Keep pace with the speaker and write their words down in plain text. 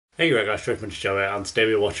Hey you guys, Strickman Joey, and today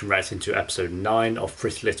we're watching reacting to episode 9 of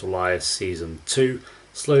Pretty Little Liars season 2.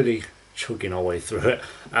 Slowly chugging our way through it.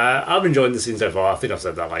 I'm enjoying the scene so far. I think I've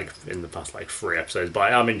said that like in the past like 3 episodes, but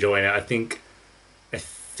I am enjoying it. I think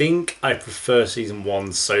I prefer season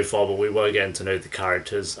 1 so far, but we were getting to know the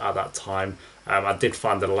characters at that time. I did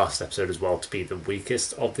find the last episode as well to be the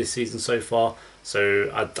weakest of this season so far.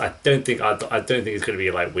 So I don't think it's going to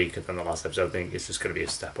be like weaker than the last episode. I think it's just going to be a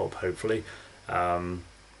step up, hopefully.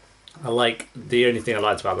 The only thing I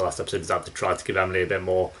liked about the last episode is that they tried to give Emily a bit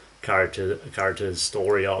more character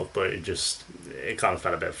story arc, but it kind of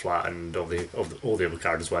fell a bit flat, and all the other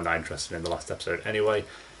characters weren't that interested in the last episode anyway.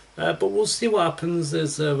 But we'll see what happens.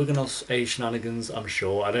 We're gonna have a shenanigans, I'm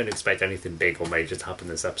sure. I don't expect anything big or major to happen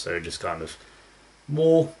this episode. Just kind of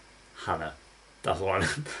more Hannah. That's all I know.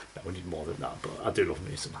 No, we need more than that, but I do love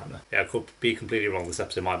me some Hannah. Yeah, I could be completely wrong. This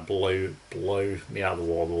episode might blow me out of the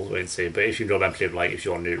water. We'll wait and see. But if you enjoyed that, please like. If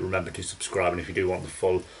you're new, remember to subscribe. And if you do want the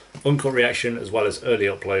full uncut reaction as well as early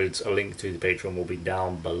uploads, a link to the Patreon will be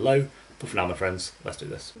down below. But for now, my friends, let's do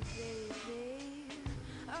this.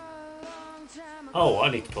 Oh, I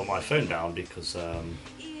need to put my phone down because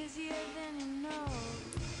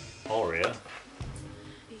Aria.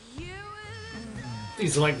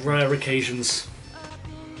 These are like rare occasions.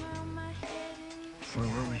 Where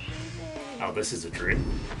were we? Oh, this is a dream.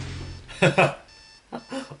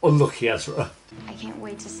 Unlucky Ezra. I can't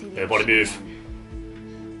wait to see the Everybody move.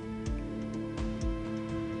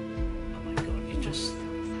 Oh my god, you just...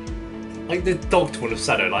 Like the doctor would have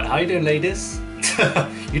said it, like, how you doing, ladies?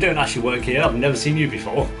 You don't actually work here, I've never seen you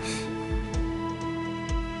before.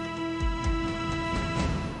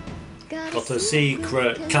 Got a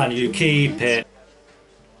secret, can you keep it?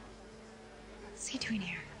 What's he doing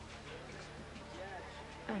here?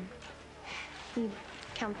 He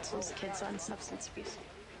counsels kids on substance abuse.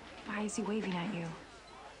 Why is he waving at you?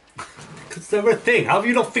 Because they're a thing. How have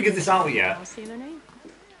you not figured this out yet? I'll say their name.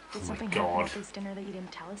 Did Oh my something god. happen at this dinner that you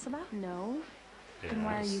didn't tell us about? No. Then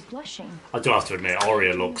why are you blushing? I do have to admit,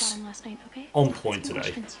 Aria looks Got him last night, okay? on point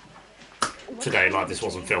today. What Today, like this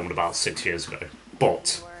wasn't filmed about 6 years ago.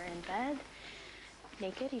 But We're in bed,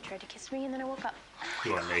 naked. He tried to kiss me, and then I woke up.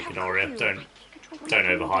 you weren't naked, Aria. Don't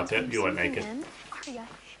overhype it. You weren't naked. Aria,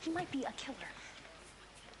 he might be a killer.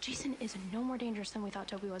 Jason is no more dangerous than we thought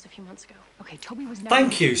Toby was a few months ago. Okay, Toby was never...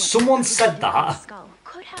 Thank you. Someone said that. Skull.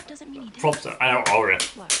 Could have doesn't mean he did. Props to Aria.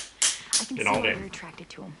 Look, I can You see know why me. you're attracted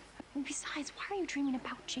to him. And besides, why are you dreaming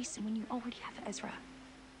about Jason when you already have Ezra?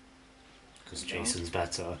 Because Jason's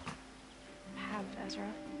better. Have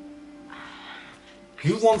Ezra.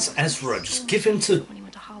 Who wants Ezra? Just give him to, When he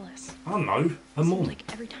went to Hollis. I don't know, her Seems mum. like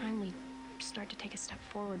every time we start to take a step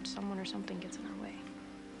forward, someone or something gets in our way.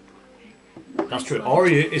 That's true.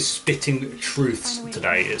 Aria is spitting truths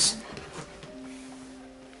today. Is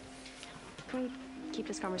Can we keep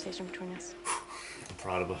this conversation between us? I'm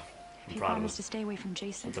proud of her. If I'm you proud of promise to her. stay away from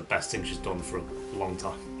Jason. The best thing she's done for a long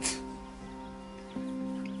time.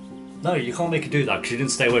 No, you can't make her do that because you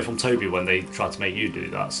didn't stay away from Toby when they tried to make you do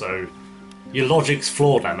that. So your logic's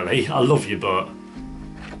flawed, Emily. I love you, but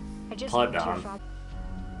I just pipe want your down. father-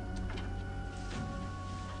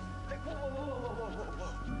 Hey, whoa.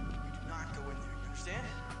 You do not go in there, you understand?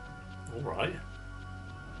 All right.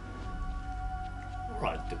 All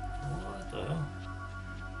right. What the hell?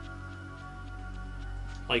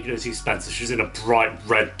 Like, you know, see Spencer. She's in a bright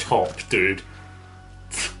red top, dude.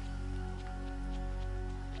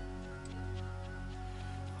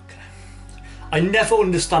 Okay. I never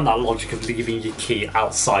understand that logic of leaving your key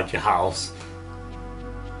outside your house.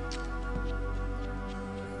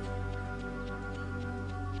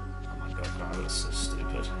 Oh my god, no, that's so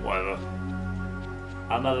stupid. Whatever.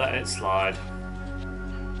 I'm gonna let it slide.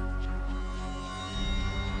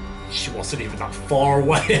 She wasn't even that far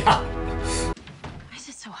away. Why is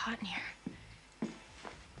it so hot in here?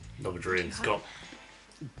 Another dream. Scott.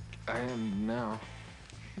 I am now.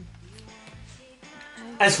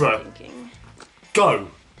 I was Ezra. thinking Go!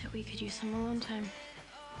 that we could use some alone time.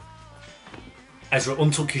 Ezra,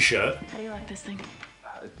 untuck your shirt. How do you like this thing?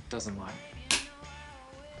 It doesn't lie.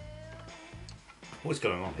 What's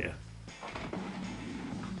going on here?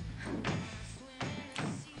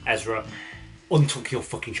 Ezra, untuck your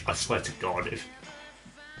fucking I swear to God, if...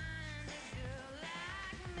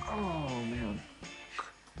 Oh, man.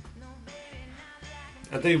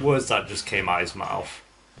 Are they words that just came out of his mouth?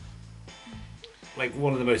 Like,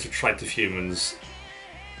 one of the most attractive humans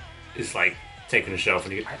is like taking a shelf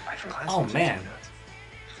and you get, I forgot oh some man, notes.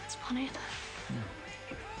 It's funny.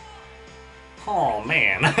 oh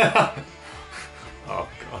man. Oh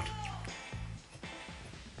god.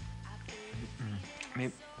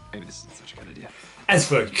 Maybe this isn't such a good idea.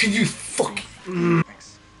 Ezra, can you fuck?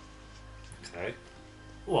 Thanks. Okay.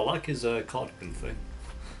 Well, I like his cardigan thing.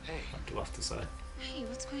 Hey. I do have to say. Hey,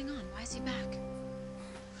 what's going on? Why is he back?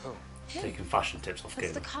 Who? Taking fashion tips off That's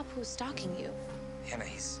Gamer. the cop who's stalking you. Hannah,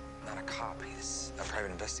 he's not a cop. He's a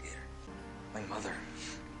private investigator. My mother.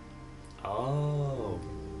 Oh.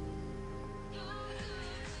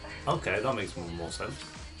 Okay, that makes more sense.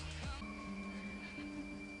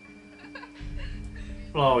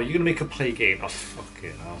 Oh, you're gonna make a play game? Oh, fuck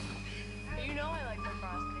it now. You know I like the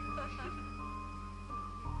frosting.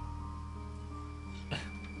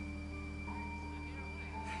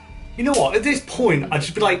 You know what? At this point, I'd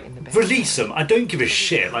just be like, release them. I don't give a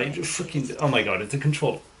shit. Like, just fucking. Oh my god, it's a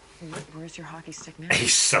control. Where's your hockey stick now?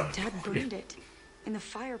 He's so. Dad burned it. In the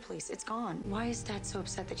fireplace. It's gone. Why is Dad so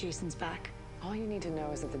upset that Jason's back? All you need to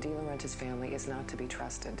know is that the De Laurentiis family is not to be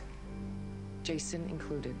trusted. Jason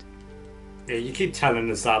included. Yeah, you keep telling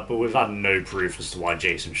us that, but we've had no proof as to why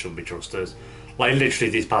Jason shouldn't be trusted. Like, literally,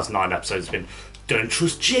 these past 9 episodes have been, don't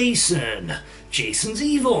trust Jason. Jason's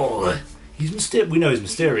evil. We know he's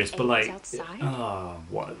mysterious, but like,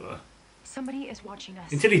 whatever. Somebody is watching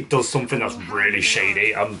us. Until he does something that's really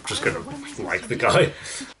shady, I'm just gonna like the guy.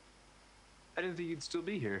 I didn't think you'd still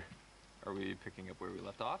be here. Are we picking up where we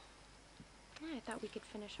left off? Yeah, I thought we could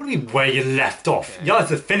finish. What do you mean, where you left off? You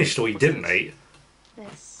either finished or you didn't, mate.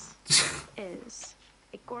 This is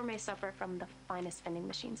a gourmet supper from the finest vending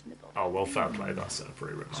machines in the building. Oh, well, fair play. That's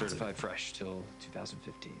pretty romantic. Certified fresh till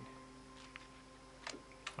 2015.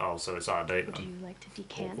 Oh, so it's out of date Would then. you like to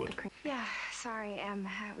decant Awkward. the cream? Yeah, sorry,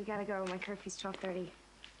 we gotta go. My curfew's 12:30.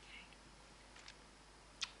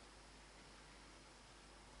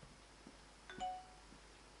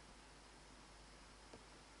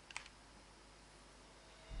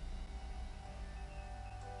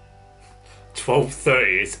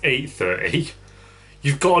 $12:30, it's 8:30.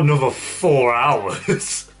 You've got another 4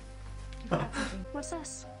 hours. What's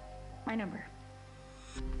this? My number.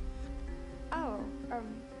 Oh,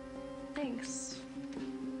 Thanks.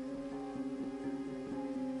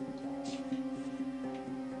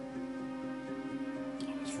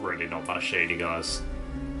 It's really not that shady, guys.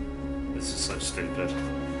 This is so stupid.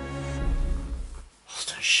 Oh,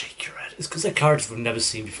 don't shake your head. It's because they're characters we've never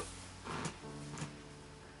seen before.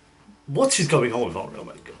 What is going on with Ori? Oh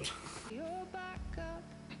my god.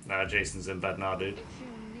 Nah, Jason's in bed now, dude.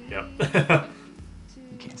 Yep.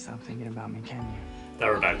 You can't stop thinking about me, can you?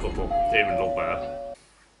 They're a bad couple. They even look better.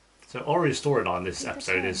 So Ori's storyline this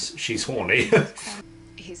episode is she's horny.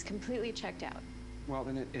 He's completely checked out. Well,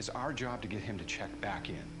 then it is our job to get him to check back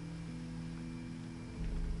in.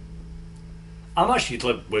 I'm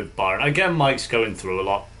actually with Byron. Again, Mike's going through a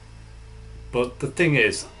lot. But the thing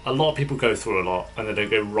is, a lot of people go through a lot and they don't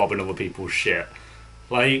go robbing other people's shit.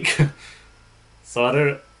 Like,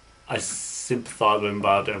 so I sympathise with him, but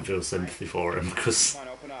I don't feel sympathy for him because Come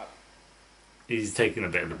on, open up. he's taking a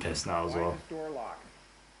bit of a piss now as well. Door lock.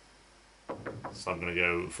 So I'm going to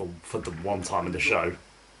go for the one time in the show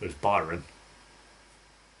with Byron.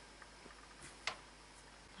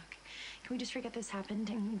 Look, can we just forget this happened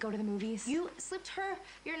and go to the movies? You slipped her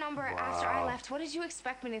your number after I left. What did you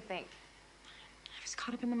expect me to think? I was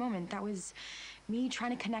caught up in the moment. That was me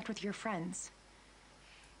trying to connect with your friends.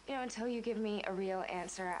 You know, until you give me a real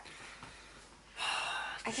answer,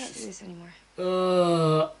 I can't do this anymore.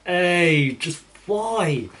 A, just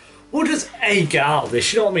why? What does A get out of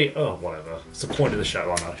this? You know what I mean? Oh, whatever. It's the point of the show,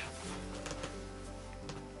 I know.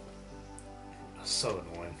 That's so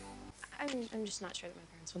annoying. I'm just not sure that my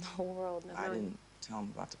parents want the whole world knowing. I didn't tell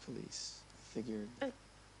him about the police. I figured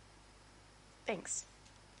Thanks.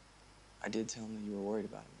 I did tell him that you were worried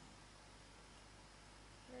about him.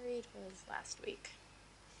 Worried was last week.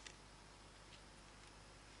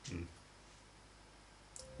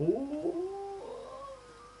 Ooh.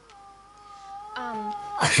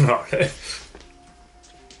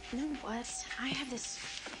 You know what? I have this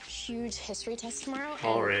huge history test tomorrow. and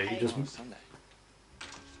Alright, you just... Sunday.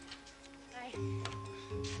 I-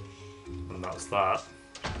 And that's that.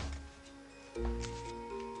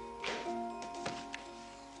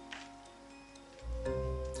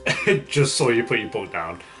 Just saw you put your book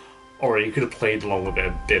down. Or you could have played along with it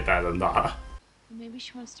a bit better than that. Maybe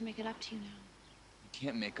she wants to make it up to you now. You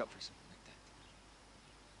can't make up for something like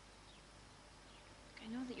that. I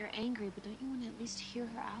know that you're angry, but don't you want to at least hear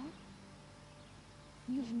her out?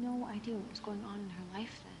 You have no idea what was going on in her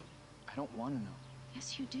life then. I don't want to know.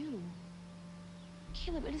 Yes, you do.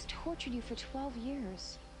 Caleb, it has tortured you for 12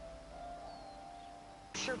 years.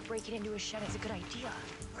 Sure, breaking into a shed is a good idea.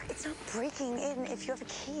 It's not breaking in if you have a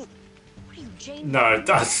key. What are you, Jane? No,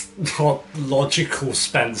 that's not logical,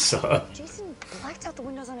 Spencer. Jason blacked out the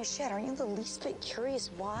windows on his shed. Aren't you the least bit curious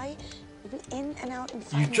why? You've been in and out in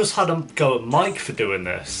 5 You minutes. just had a go at Mike for doing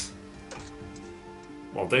this.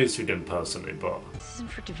 Well, those who didn't personally, but... This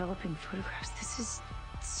isn't for developing photographs. This is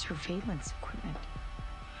surveillance equipment.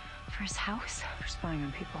 For his house. For spying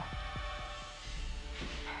on people.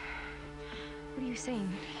 What are you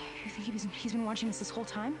saying? You think he's been watching us this whole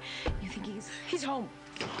time? You think he's home?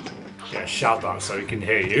 Yeah, shout that so he can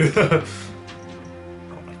hear you. Oh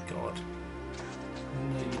my god.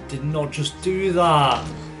 No, you did not just do that.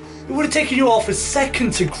 It would have taken you half a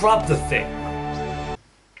second to grab the thing.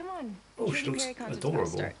 Come on. Oh, she looks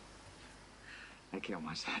adorable. I can't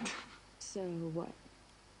watch that. So what?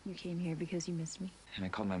 You came here because you missed me? And I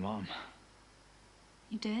called my mom.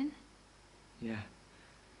 You did? Yeah,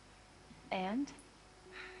 And?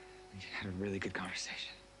 we had a really good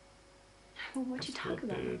conversation. Well, what'd you talk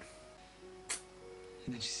about? Dude.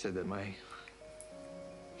 And then she said that my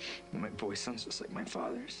voice sounds just like my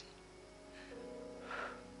father's.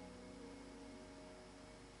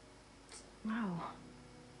 Wow.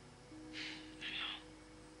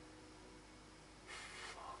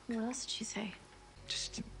 What else did she say?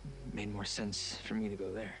 Just made more sense for me to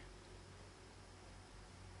go there.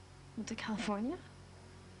 To California?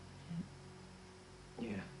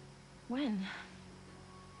 Yeah, When?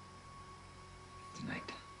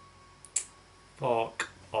 tonight. Fuck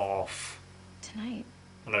off. Tonight?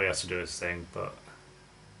 I know he has to do his thing, but...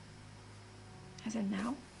 As in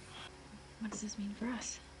now? What does this mean for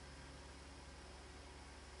us?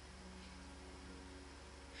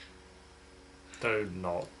 Do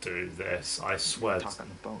not do this, I swear. Talk on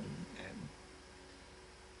the phone,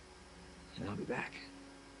 and I'll be back.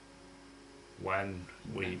 When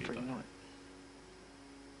we be Before you back. know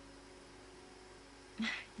it.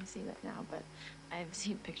 You say that now, but I've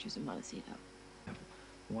seen pictures of Montecito. I have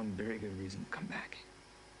one very good reason to come back.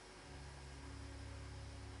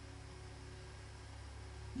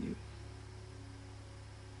 You.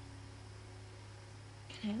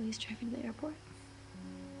 Can I at least drive you to the airport?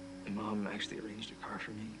 Mom actually arranged a car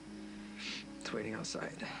for me. It's waiting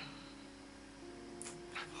outside.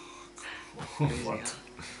 Crazy, What?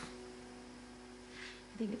 huh?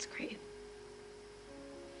 I think it's great.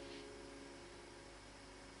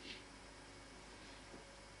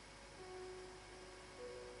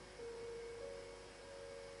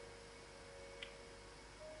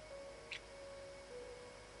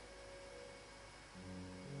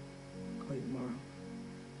 Call you tomorrow.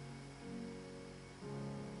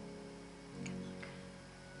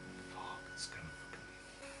 It's gonna fucking...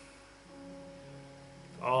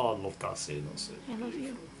 Oh, I love that scene. That's it. I love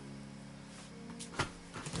you.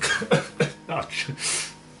 Ouch.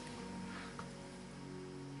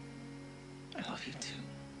 I love you too.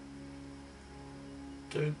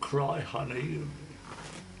 Don't cry, honey.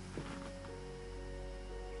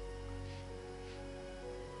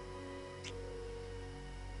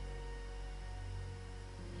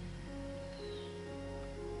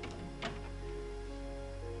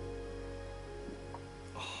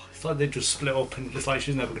 It's like they just split up and just like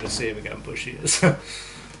she's never going to see him again, but she is.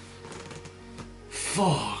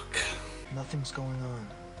 Fuck. Nothing's going on.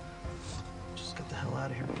 Just get the hell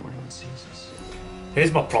out of here before anyone sees us.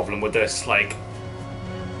 Here's my problem with this, like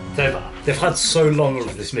they've had so long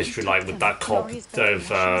of this mystery, like with that cop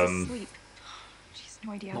of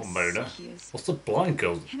not Mona. What's the blind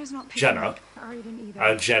girl? Jenna.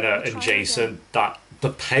 Jenna and Jason, that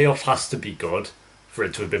the payoff has to be good for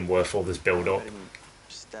it to have been worth all this build up.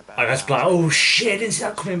 I guess like, oh shit, I didn't see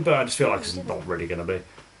that coming, but I just feel like it's not really gonna be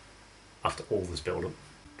after all this build up.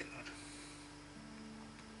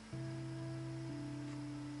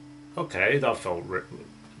 Okay, that felt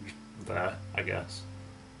there, I guess.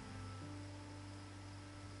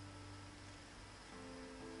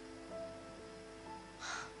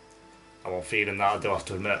 I'm not feeling that, I do have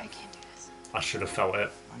to admit. I can't do this. I should have felt it,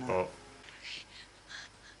 but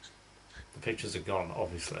the pictures are gone,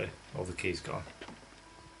 obviously. All the keys gone.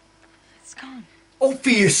 It's gone.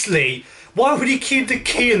 Obviously! Why would he keep the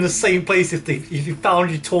key in the same place if you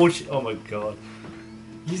found your torch? Oh my god.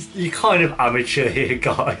 You're kind of amateur here,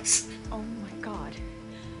 guys. Oh my god.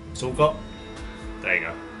 It's all got... There you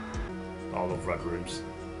go. I love red rooms.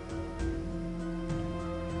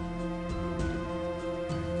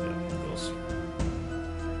 Yeah, of course.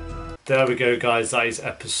 There we go, guys. That is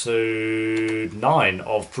episode 9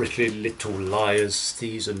 of Pretty Little Liars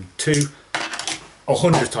Season 2.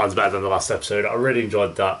 100 times better than the last episode. I really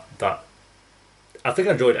enjoyed that. I think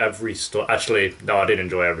I enjoyed every story. Actually, no, I didn't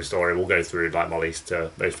enjoy every story. We'll go through like my least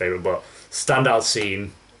to most favourite. But standout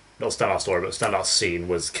scene not standout story, but standout scene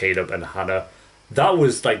was Caleb and Hannah. That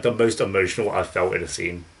was like the most emotional I felt in a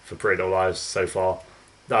scene for Pretty Little Lies so far.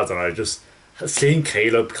 I don't know, just seeing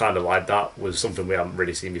Caleb kind of like that was something we haven't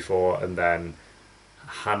really seen before, and then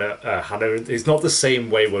Hannah is not the same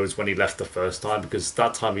way as when he left the first time, because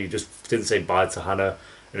that time he just didn't say bye to Hannah,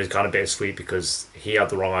 and it was kind of bittersweet because he had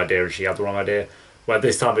the wrong idea and she had the wrong idea. Where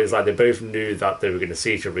this time it was like they both knew that they were going to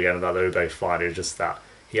see each other again and that they were both fine. It was just that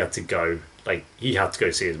he had to go, like he had to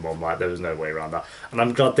go see his mum. Like there was no way around that, and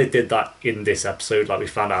I'm glad they did that in this episode. Like we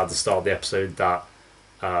found out at the start of the episode that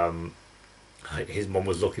his mum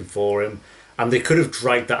was looking for him, and they could have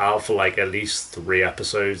dragged that out for like at least 3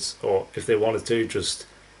 episodes, or if they wanted to, just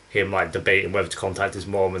him like debating whether to contact his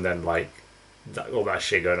mum, and then like all that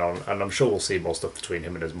shit going on. And I'm sure we'll see more stuff between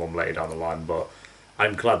him and his mum later down the line, but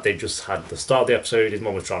I'm glad they just had the start of the episode, his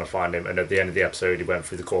mum was trying to find him, and at the end of the episode he went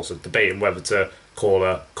through the course of debating whether to call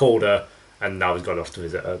her, called her, and now he's gone off to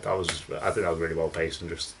visit her. I think that was really well paced, and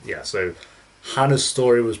just, yeah, so Hannah's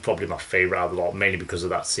story was probably my favourite out of the lot, mainly because of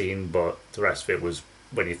that scene, but the rest of it was,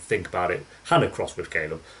 when you think about it, Hannah crossed with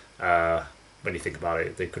Caleb. When you think about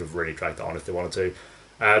it, they could have really dragged it on if they wanted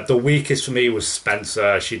to. The weakest for me was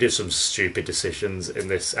Spencer. She did some stupid decisions in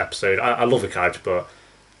this episode. I love the character, but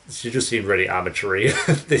she just seemed really amateur-y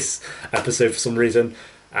this episode for some reason.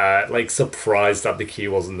 Like surprised that the key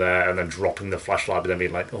wasn't there, and then dropping the flashlight, but then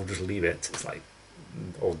being like, "Oh, just leave it." It's like,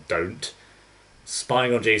 or don't.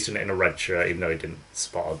 Spying on Jason in a red shirt, even though he didn't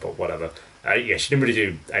spot her, but whatever. Yeah, she didn't really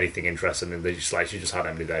do anything interesting, and she just had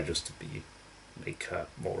Emily there just to make her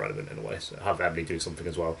more relevant in a way. So have Emily do something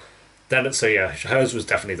as well. Then, so yeah, hers was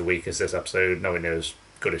definitely the weakest this episode. Nowhere near as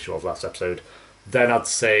good as she was last episode. Then I'd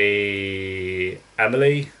say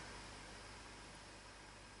Emily.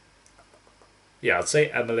 Yeah, I'd say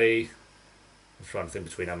Emily. I'm trying to think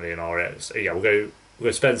between Emily and Aria. So yeah, we'll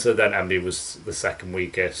go Spencer. Then Emily was the second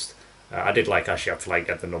weakest. I did like how she had to like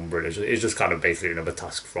get the number, and it's just kind of basically another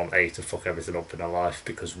task from A to fuck everything up in her life,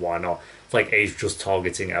 because why not? It's like A's just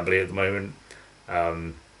targeting Emily at the moment.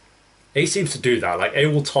 A seems to do that. Like A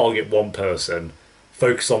will target one person,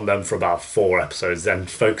 focus on them for about 4 episodes, then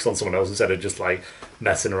focus on someone else instead of just like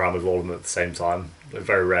messing around with all of them at the same time. Like,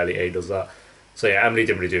 very rarely A does that. So yeah, Emily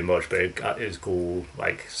didn't really do much, but it was cool.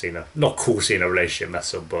 Like not cool seeing a relationship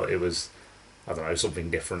mess up, but it was, I don't know,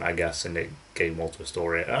 something different, I guess, and it gave more to a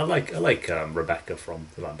story. I like Rebecca from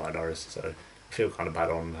The Vampire Diaries, so I feel kind of bad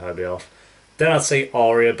on her behalf. Then I'd say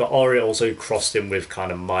Aria, but Aria also crossed in with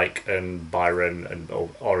kind of Mike and Byron and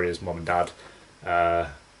Aria's mum and dad. I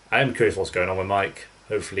am curious what's going on with Mike.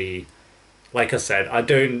 Hopefully, like I said, I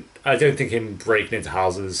don't think him breaking into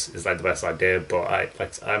houses is like the best idea, but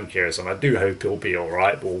I'm curious, and I do hope he'll be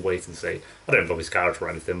alright, but we'll wait and see. I don't love his character or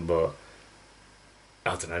anything, but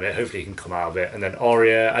I don't know, mate. Hopefully he can come out of it. And then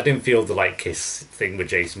Aria, I didn't feel the like kiss thing with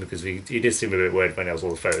Jason, because he did seem a bit weird when he has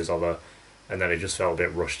all the photos of her, and then it just felt a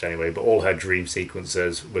bit rushed anyway. But all her dream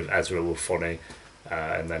sequences with Ezra were funny,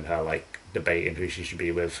 and then her like debating who she should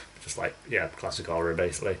be with, just like, yeah, classic Aria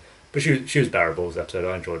basically. But she was bearable this episode.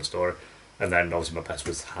 I enjoyed the story. And then obviously my best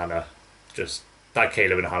was Hannah. Just that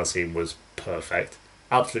Caleb and Hannah scene was perfect,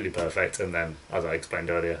 absolutely perfect. And then, as I explained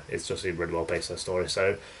earlier, it's just a really well paced her story.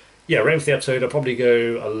 So yeah, rating for the episode, I'll probably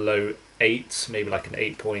go a low 8, maybe like an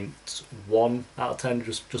 8.1 out of 10,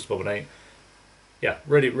 just above an 8. Yeah,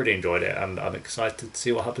 really enjoyed it, and I'm excited to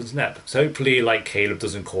see what happens next. So hopefully, like, Caleb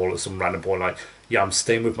doesn't call at some random point like, yeah, I'm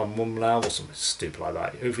staying with my mum now, or something stupid like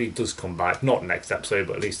that. Hopefully he does come back, not next episode,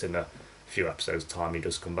 but at least in a few episodes' time he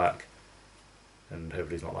does come back. And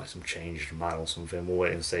hopefully he's not like some changed man or something. We'll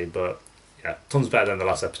wait and see. But yeah, tons better than the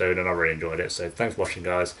last episode, and I really enjoyed it. So thanks for watching,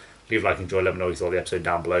 guys. Leave a like, enjoy, let me know what you thought of the episode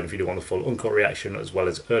down below. And if you do want the full uncut reaction as well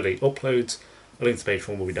as early uploads, a link to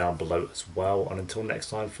Patreon will be down below as well. And until next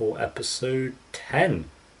time for episode 10,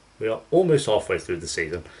 we are almost halfway through the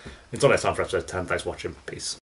season. Until next time for episode 10, thanks for watching. Peace.